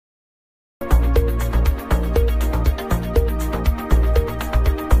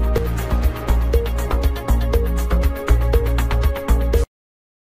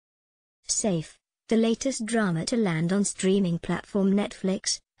Safe, the latest drama to land on streaming platform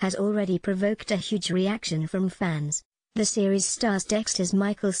Netflix, has already provoked a huge reaction from fans. The series stars Dexter's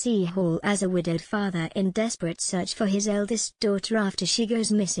Michael C. Hall as a widowed father in desperate search for his eldest daughter after she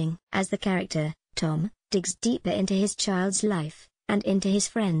goes missing. As the character, Tom, digs deeper into his child's life, and into his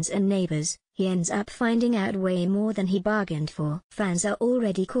friends and neighbors, he ends up finding out way more than he bargained for. Fans are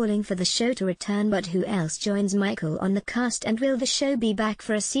already calling for the show to return, but who else joins Michael on the cast, and will the show be back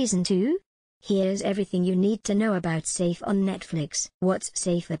for a season 2? Here's everything you need to know about Safe on Netflix. What's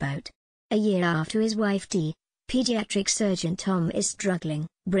Safe about? A year after his wife Dee, pediatric surgeon Tom is struggling,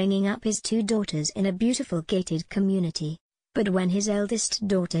 bringing up his 2 daughters in a beautiful gated community. But when his eldest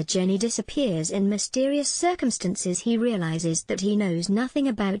daughter Jenny disappears in mysterious circumstances, he realizes that he knows nothing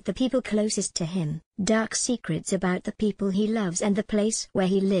about the people closest to him. Dark secrets about the people he loves and the place where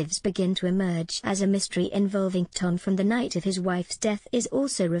he lives begin to emerge as a mystery involving Tom from the night of his wife's death is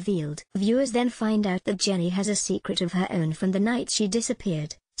also revealed. Viewers then find out that Jenny has a secret of her own from the night she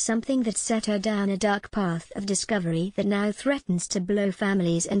disappeared, something that set her down a dark path of discovery that now threatens to blow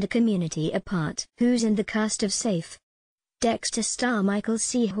families and a community apart. Who's in the cast of Safe? Dexter star Michael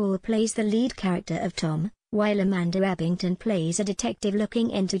C. Hall plays the lead character of Tom, while Amanda Abbington plays a detective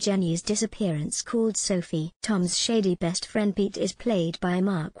looking into Jenny's disappearance called Sophie. Tom's shady best friend Pete is played by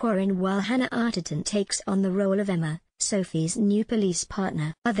Mark Warren, while Hannah Arterton takes on the role of Emma, Sophie's new police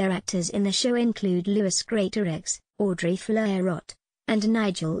partner. Other actors in the show include Louis Greatorex, Audrey Fleurot, and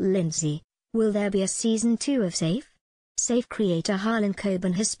Nigel Lindsay. Will there be a season 2 of Safe? Safe creator Harlan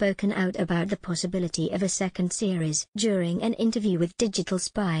Coben has spoken out about the possibility of a second series. During an interview with Digital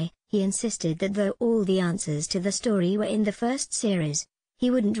Spy, he insisted that though all the answers to the story were in the first series,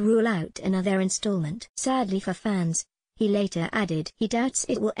 he wouldn't rule out another installment. Sadly for fans, he later added he doubts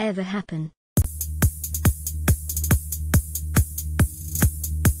it will ever happen.